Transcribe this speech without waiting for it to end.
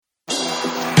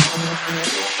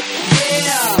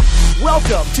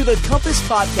Welcome to the Compass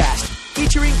Podcast,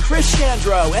 featuring Chris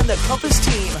Shandrow and the Compass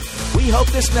team. We hope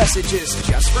this message is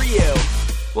just for you.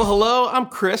 Well, hello, I'm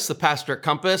Chris, the pastor at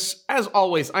Compass. As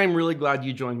always, I'm really glad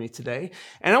you joined me today.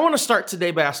 And I want to start today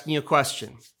by asking you a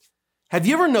question. Have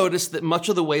you ever noticed that much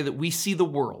of the way that we see the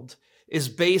world is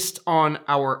based on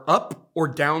our up or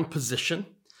down position?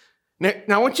 Now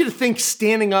I want you to think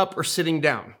standing up or sitting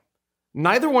down.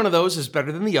 Neither one of those is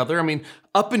better than the other. I mean,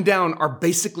 up and down are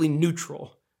basically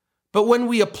neutral. But when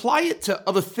we apply it to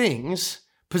other things,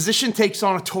 position takes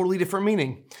on a totally different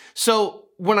meaning. So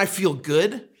when I feel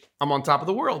good, I'm on top of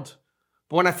the world.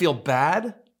 But when I feel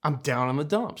bad, I'm down in the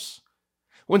dumps.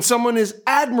 When someone is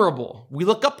admirable, we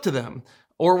look up to them.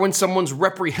 Or when someone's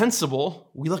reprehensible,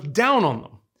 we look down on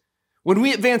them. When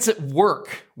we advance at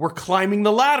work, we're climbing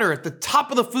the ladder at the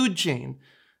top of the food chain.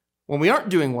 When we aren't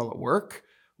doing well at work,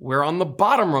 we're on the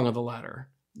bottom rung of the ladder,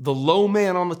 the low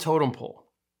man on the totem pole.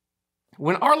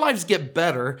 When our lives get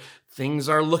better, things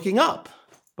are looking up.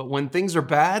 But when things are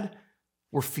bad,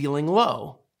 we're feeling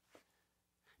low.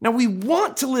 Now, we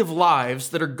want to live lives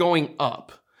that are going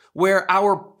up, where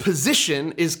our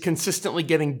position is consistently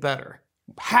getting better,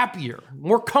 happier,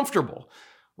 more comfortable,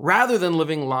 rather than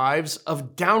living lives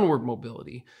of downward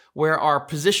mobility, where our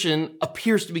position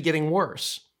appears to be getting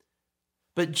worse.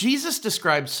 But Jesus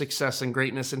describes success and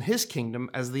greatness in his kingdom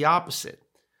as the opposite,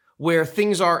 where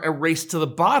things are a race to the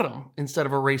bottom instead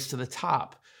of a race to the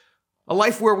top. A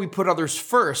life where we put others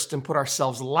first and put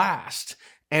ourselves last.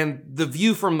 And the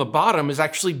view from the bottom is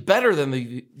actually better than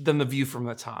the view from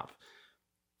the top.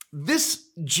 This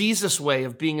Jesus way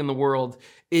of being in the world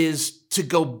is to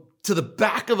go to the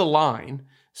back of the line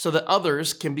so that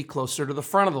others can be closer to the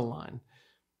front of the line.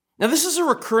 Now, this is a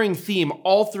recurring theme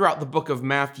all throughout the book of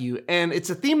Matthew, and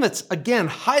it's a theme that's, again,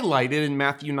 highlighted in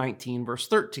Matthew 19, verse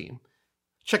 13.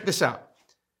 Check this out.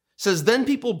 It says, "Then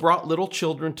people brought little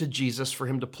children to Jesus for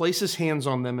him to place his hands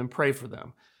on them and pray for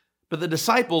them. But the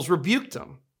disciples rebuked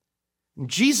him. And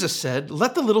Jesus said,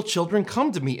 'Let the little children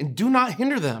come to me and do not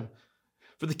hinder them,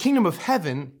 for the kingdom of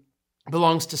heaven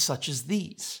belongs to such as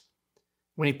these.'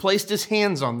 When he placed his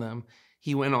hands on them,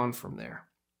 he went on from there."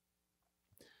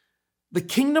 The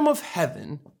kingdom of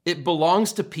heaven, it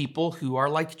belongs to people who are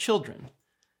like children.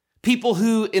 People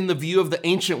who, in the view of the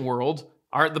ancient world,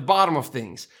 are at the bottom of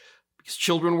things, because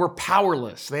children were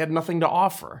powerless. They had nothing to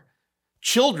offer.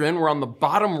 Children were on the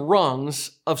bottom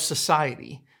rungs of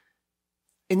society.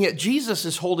 And yet Jesus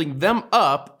is holding them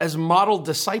up as model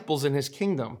disciples in his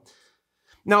kingdom.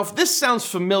 Now, if this sounds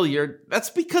familiar, that's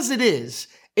because it is.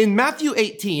 In Matthew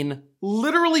 18,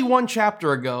 literally one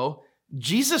chapter ago,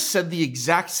 Jesus said the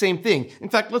exact same thing. In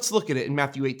fact, let's look at it in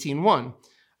Matthew 18:1.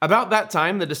 About that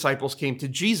time, the disciples came to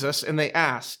Jesus and they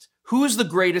asked, "Who is the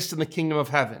greatest in the kingdom of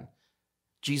heaven?"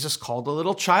 Jesus called a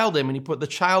little child in and he put the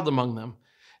child among them.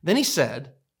 Then he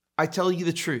said, "I tell you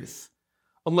the truth.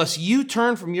 Unless you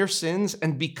turn from your sins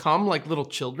and become like little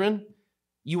children,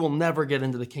 you will never get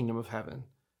into the kingdom of heaven.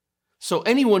 So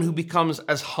anyone who becomes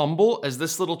as humble as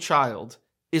this little child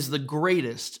is the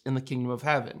greatest in the kingdom of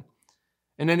heaven.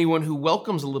 And anyone who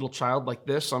welcomes a little child like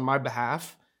this on my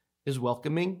behalf is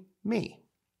welcoming me."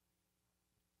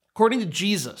 According to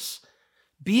Jesus,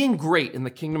 being great in the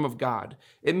kingdom of God,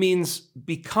 it means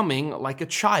becoming like a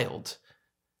child,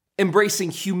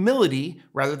 embracing humility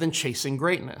rather than chasing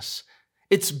greatness.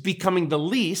 It's becoming the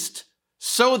least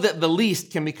so that the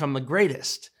least can become the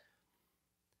greatest.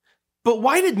 But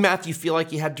why did Matthew feel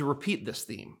like he had to repeat this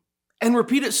theme and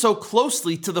repeat it so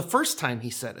closely to the first time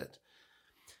he said it?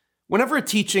 Whenever a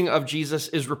teaching of Jesus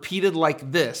is repeated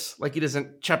like this, like it is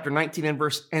in chapter 19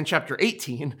 and chapter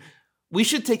 18, we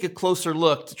should take a closer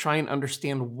look to try and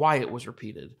understand why it was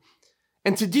repeated.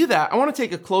 And to do that, I want to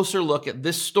take a closer look at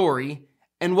this story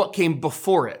and what came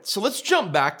before it. So let's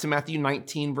jump back to Matthew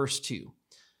 19, verse 2.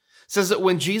 It says that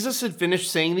when Jesus had finished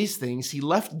saying these things, he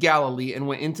left Galilee and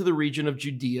went into the region of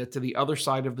Judea to the other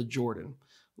side of the Jordan.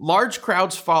 Large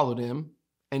crowds followed him,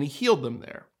 and he healed them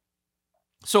there.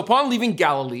 So upon leaving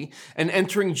Galilee and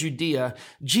entering Judea,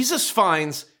 Jesus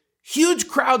finds huge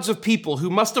crowds of people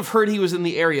who must have heard he was in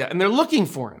the area, and they're looking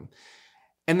for him.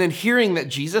 And then hearing that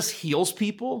Jesus heals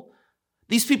people,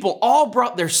 these people all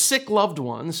brought their sick loved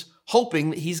ones, hoping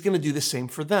that he's going to do the same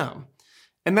for them.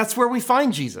 And that's where we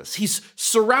find Jesus. He's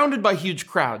surrounded by huge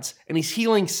crowds, and he's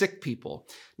healing sick people.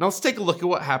 Now let's take a look at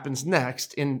what happens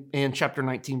next in chapter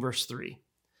 19, verse 3.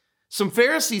 Some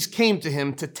Pharisees came to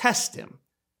him to test him.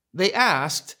 They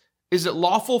asked, "Is it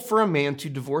lawful for a man to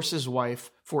divorce his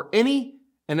wife for any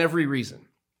and every reason?"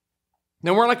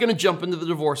 Now, we're not going to jump into the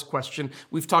divorce question.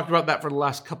 We've talked about that for the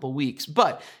last couple weeks.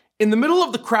 But in the middle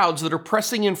of the crowds that are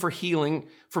pressing in for healing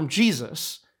from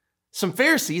Jesus, Some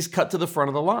Pharisees cut to the front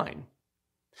of the line.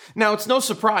 Now, it's no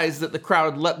surprise that the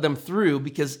crowd let them through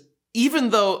because even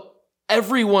though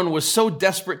everyone was so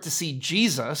desperate to see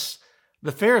Jesus,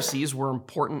 the Pharisees were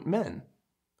important men.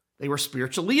 They were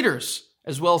spiritual leaders,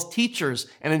 as well as teachers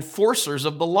and enforcers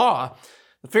of the law.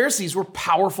 The Pharisees were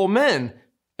powerful men,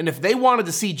 and if they wanted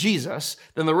to see Jesus,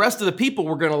 then the rest of the people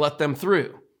were going to let them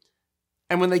through.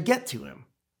 And when they get to him,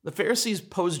 the Pharisees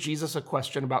posed Jesus a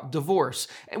question about divorce,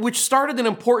 which started an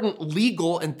important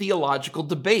legal and theological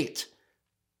debate.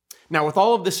 Now, with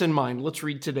all of this in mind, let's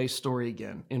read today's story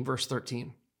again in verse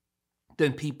 13.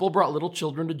 Then people brought little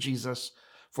children to Jesus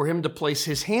for him to place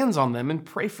his hands on them and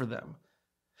pray for them.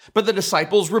 But the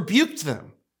disciples rebuked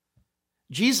them.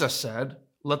 Jesus said,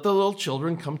 "Let the little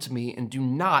children come to me and do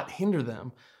not hinder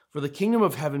them, for the kingdom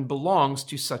of heaven belongs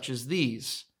to such as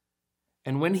these."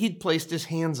 And when he'd placed his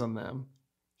hands on them,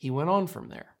 he went on from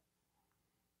there.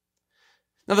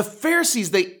 Now the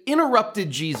Pharisees, they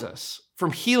interrupted Jesus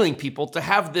from healing people to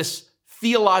have this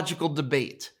theological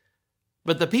debate.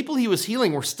 But the people he was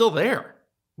healing were still there,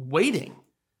 waiting.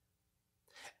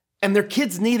 And their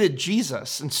kids needed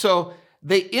Jesus. And so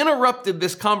they interrupted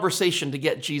this conversation to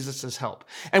get Jesus' help.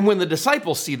 And when the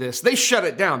disciples see this, they shut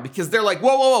it down because they're like,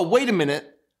 whoa, wait a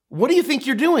minute. What do you think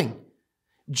you're doing?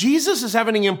 Jesus is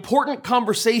having an important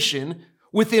conversation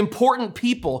with important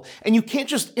people, and you can't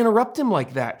just interrupt him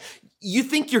like that. You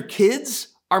think your kids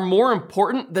are more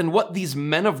important than what these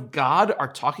men of God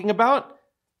are talking about?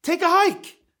 Take a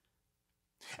hike.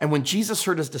 And when Jesus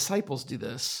heard his disciples do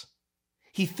this,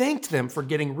 he thanked them for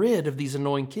getting rid of these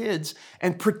annoying kids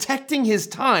and protecting his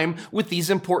time with these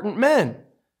important men.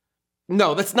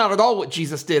 No, that's not at all what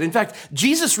Jesus did. In fact,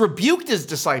 Jesus rebuked his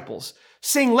disciples,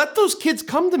 saying, "Let those kids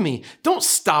come to me. Don't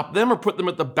stop them or put them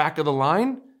at the back of the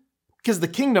line, because the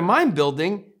kingdom I'm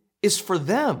building is for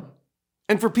them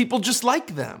and for people just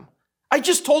like them. I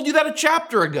just told you that a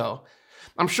chapter ago."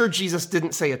 I'm sure Jesus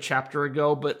didn't say a chapter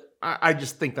ago, but I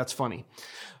just think that's funny.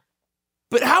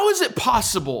 But how is it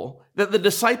possible that the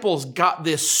disciples got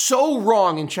this so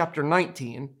wrong in chapter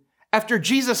 19 after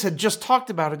Jesus had just talked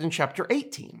about it in chapter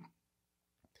 18?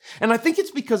 And I think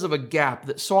it's because of a gap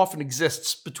that so often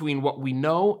exists between what we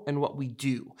know and what we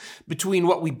do, between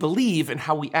what we believe and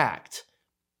how we act.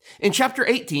 In chapter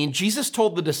 18, Jesus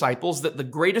told the disciples that the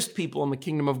greatest people in the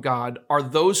kingdom of God are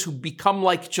those who become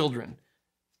like children.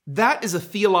 That is a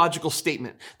theological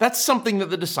statement. That's something that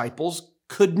the disciples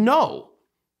could know.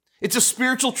 It's a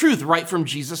spiritual truth right from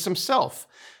Jesus himself.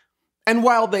 And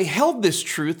while they held this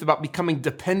truth about becoming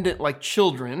dependent like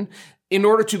children in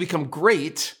order to become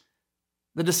great,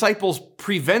 the disciples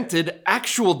prevented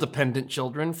actual dependent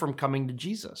children from coming to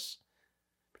Jesus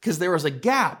because there was a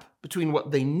gap between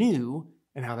what they knew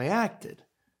and how they acted.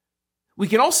 We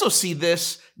can also see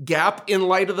this gap in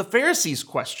light of the Pharisees'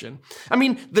 question. I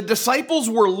mean, the disciples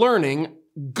were learning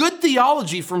good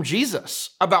theology from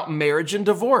Jesus about marriage and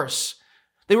divorce.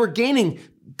 They were gaining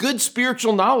good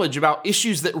spiritual knowledge about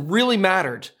issues that really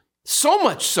mattered. So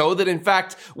much so that, in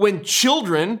fact, when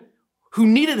children who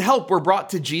needed help were brought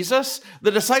to Jesus,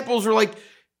 the disciples were like,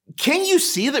 "Can't you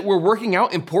see that we're working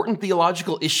out important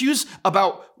theological issues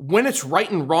about when it's right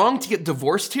and wrong to get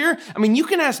divorced here? I mean, you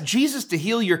can ask Jesus to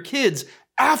heal your kids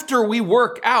after we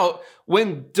work out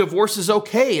when divorce is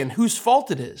okay and whose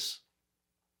fault it is."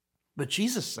 But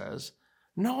Jesus says,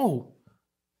 no,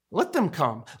 let them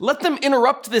come. Let them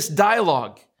interrupt this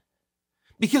dialogue.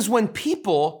 Because when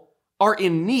people are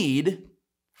in need,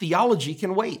 theology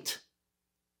can wait.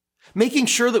 Making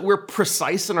sure that we're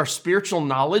precise in our spiritual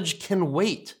knowledge can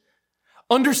wait.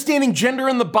 Understanding gender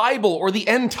in the Bible or the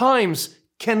end times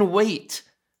can wait.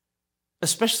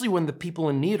 Especially when the people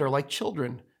in need are like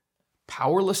children,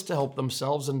 powerless to help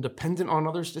themselves and dependent on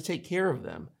others to take care of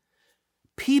them.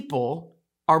 People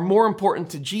are more important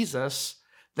to Jesus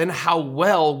than how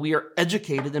well we are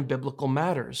educated in biblical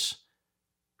matters.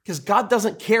 Because God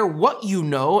doesn't care what you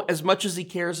know as much as he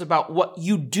cares about what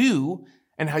you do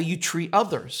and how you treat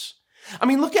others. I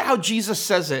mean, look at how Jesus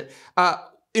says it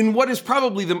in what is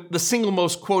probably the single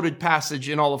most quoted passage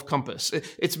in all of Compass.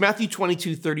 It's Matthew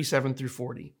 22, 37 through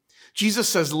 40. Jesus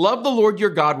says, "Love the Lord your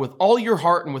God with all your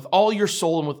heart and with all your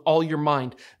soul and with all your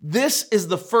mind. This is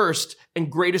the first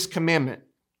and greatest commandment.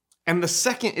 And the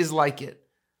second is like it.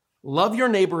 Love your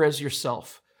neighbor as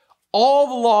yourself. All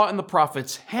the law and the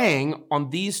prophets hang on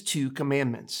these two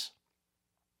commandments."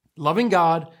 Loving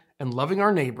God and loving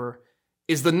our neighbor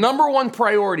is the number one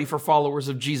priority for followers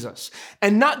of Jesus.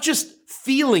 And not just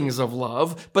feelings of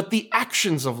love, but the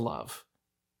actions of love.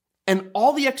 And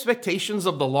all the expectations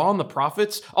of the law and the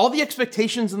prophets, all the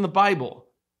expectations in the Bible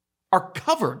are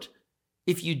covered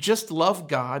if you just love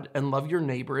God and love your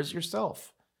neighbor as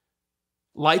yourself.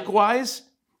 Likewise,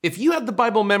 if you had the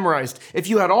Bible memorized, if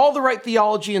you had all the right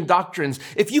theology and doctrines,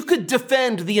 if you could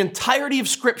defend the entirety of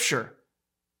Scripture,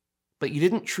 but you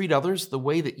didn't treat others the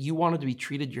way that you wanted to be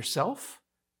treated yourself,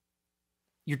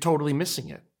 you're totally missing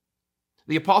it.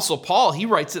 The Apostle Paul, he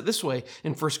writes it this way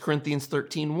in 1 Corinthians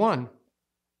 13:1.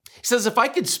 He says, if I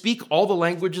could speak all the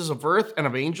languages of earth and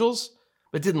of angels,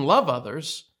 but didn't love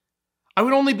others, I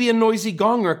would only be a noisy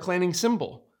gong or a clanging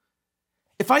cymbal.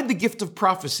 If I had the gift of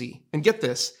prophecy, and get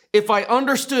this, if I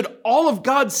understood all of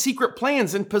God's secret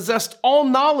plans and possessed all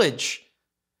knowledge,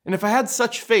 and if I had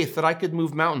such faith that I could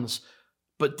move mountains,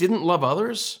 but didn't love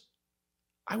others,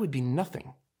 I would be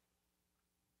nothing.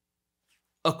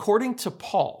 According to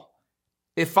Paul,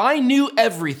 if I knew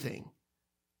everything,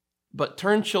 but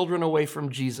turned children away from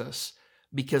Jesus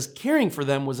because caring for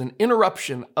them was an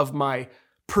interruption of my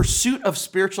pursuit of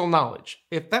spiritual knowledge,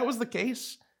 if that was the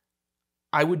case,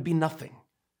 I would be nothing.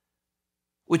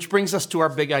 Which brings us to our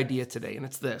big idea today, and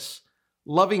it's this: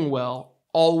 loving well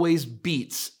always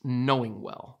beats knowing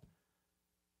well.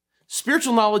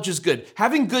 Spiritual knowledge is good.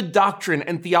 Having good doctrine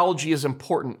and theology is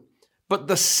important. But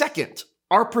the second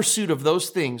our pursuit of those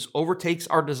things overtakes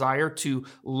our desire to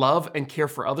love and care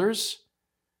for others,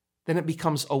 then it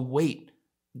becomes a weight,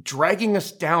 dragging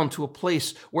us down to a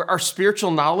place where our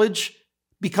spiritual knowledge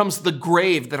becomes the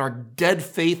grave that our dead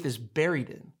faith is buried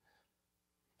in.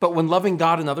 But when loving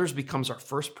God and others becomes our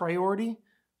first priority,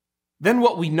 then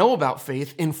what we know about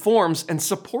faith informs and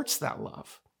supports that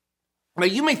love. Now,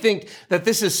 you may think that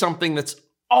this is something that's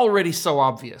already so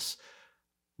obvious,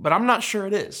 but I'm not sure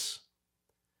it is.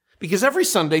 Because every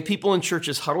Sunday, people in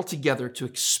churches huddle together to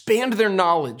expand their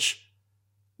knowledge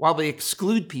while they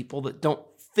exclude people that don't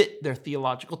fit their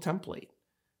theological template.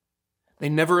 They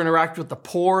never interact with the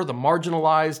poor, the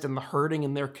marginalized, and the hurting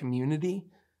in their community.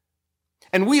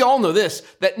 And we all know this,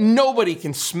 that nobody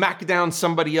can smack down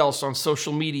somebody else on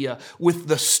social media with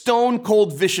the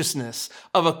stone-cold viciousness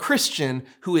of a Christian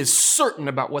who is certain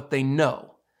about what they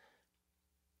know.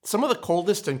 Some of the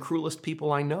coldest and cruelest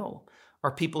people I know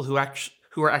are people who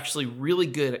are actually really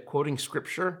good at quoting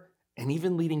scripture and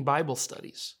even leading Bible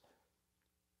studies.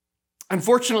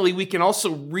 Unfortunately, we can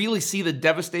also really see the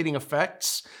devastating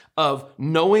effects of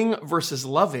knowing versus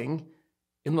loving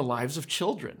in the lives of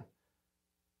children.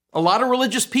 A lot of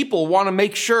religious people want to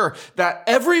make sure that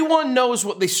everyone knows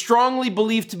what they strongly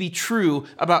believe to be true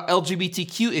about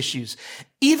LGBTQ issues,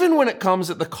 even when it comes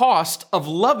at the cost of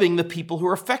loving the people who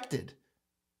are affected.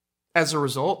 As a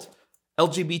result,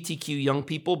 LGBTQ young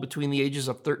people between the ages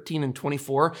of 13 and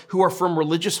 24 who are from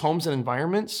religious homes and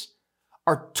environments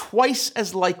are twice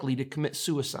as likely to commit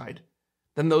suicide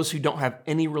than those who don't have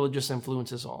any religious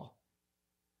influence at all.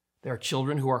 They are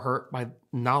children who are hurt by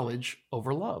knowledge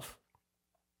over love.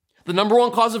 The number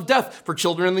one cause of death for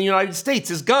children in the United States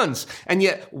is guns, and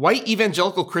yet white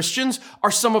evangelical Christians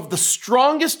are some of the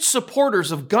strongest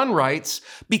supporters of gun rights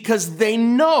because they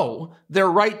know their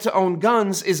right to own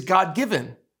guns is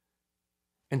God-given,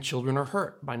 and children are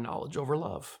hurt by knowledge over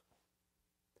love.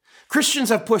 Christians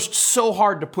have pushed so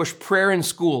hard to push prayer in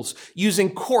schools,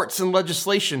 using courts and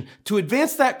legislation to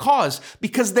advance that cause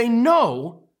because they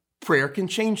know prayer can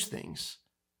change things.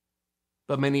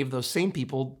 But many of those same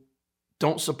people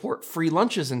don't support free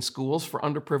lunches in schools for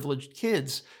underprivileged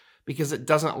kids because it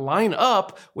doesn't line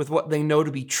up with what they know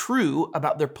to be true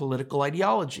about their political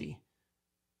ideology.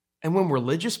 And when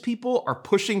religious people are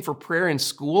pushing for prayer in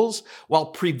schools while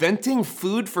preventing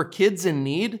food for kids in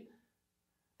need,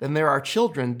 then there are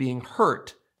children being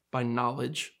hurt by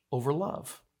knowledge over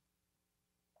love.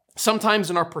 Sometimes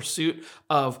in our pursuit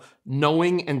of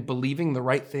knowing and believing the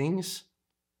right things,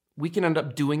 we can end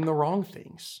up doing the wrong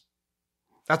things.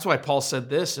 That's why Paul said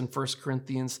this in 1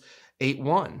 Corinthians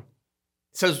 8:1. It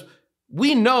says,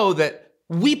 we know that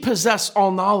we possess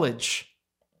all knowledge,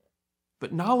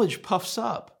 but knowledge puffs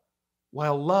up,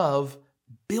 while love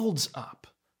builds up.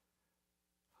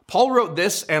 Paul wrote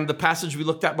this and the passage we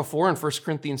looked at before in 1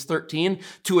 Corinthians 13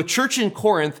 to a church in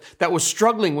Corinth that was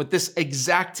struggling with this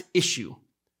exact issue.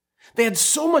 They had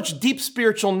so much deep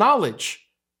spiritual knowledge,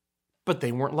 but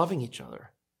they weren't loving each other.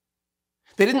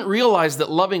 They didn't realize that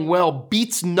loving well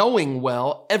beats knowing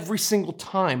well every single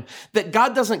time, that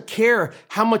God doesn't care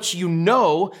how much you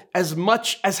know as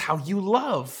much as how you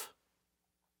love.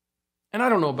 And I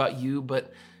don't know about you,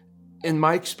 but in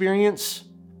my experience,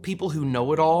 people who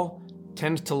know it all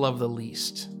tend to love the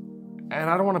least. And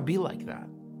I don't want to be like that.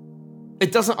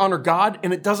 It doesn't honor God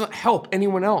and it doesn't help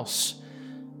anyone else.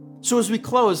 So as we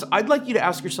close, I'd like you to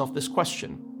ask yourself this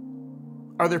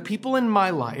question. Are there people in my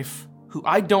life who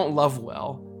I don't love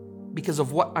well because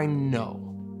of what I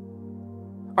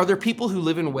know? Are there people who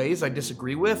live in ways I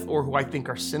disagree with or who I think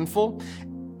are sinful?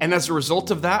 And as a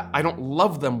result of that, I don't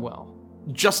love them well,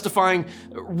 justifying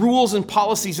rules and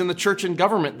policies in the church and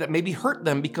government that maybe hurt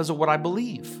them because of what I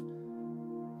believe.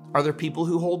 Are there people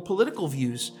who hold political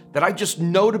views that I just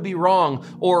know to be wrong,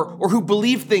 or who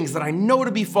believe things that I know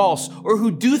to be false, or who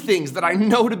do things that I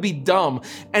know to be dumb?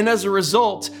 And as a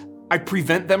result, I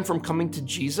prevent them from coming to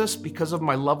Jesus because of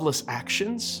my loveless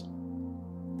actions?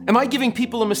 Am I giving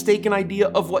people a mistaken idea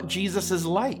of what Jesus is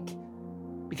like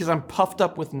because I'm puffed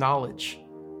up with knowledge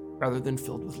rather than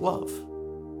filled with love?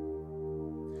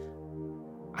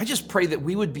 I just pray that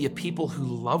we would be a people who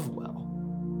love well,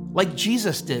 like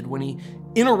Jesus did when he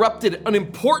interrupted an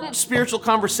important spiritual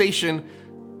conversation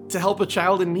to help a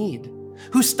child in need,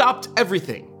 who stopped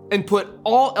everything and put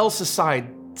all else aside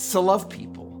to love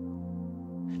people.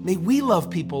 May we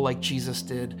love people like Jesus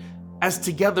did, as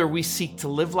together we seek to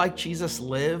live like Jesus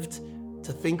lived,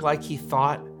 to think like he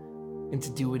thought, and to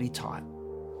do what he taught.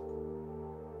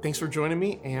 Thanks for joining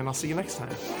me, and I'll see you next time.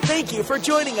 Thank you for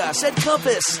joining us at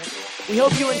Compass. We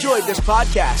hope you enjoyed this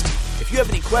podcast. If you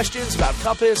have any questions about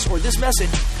Compass or this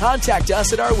message, contact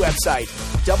us at our website,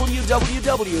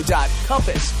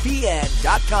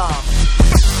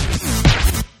 www.compassbn.com.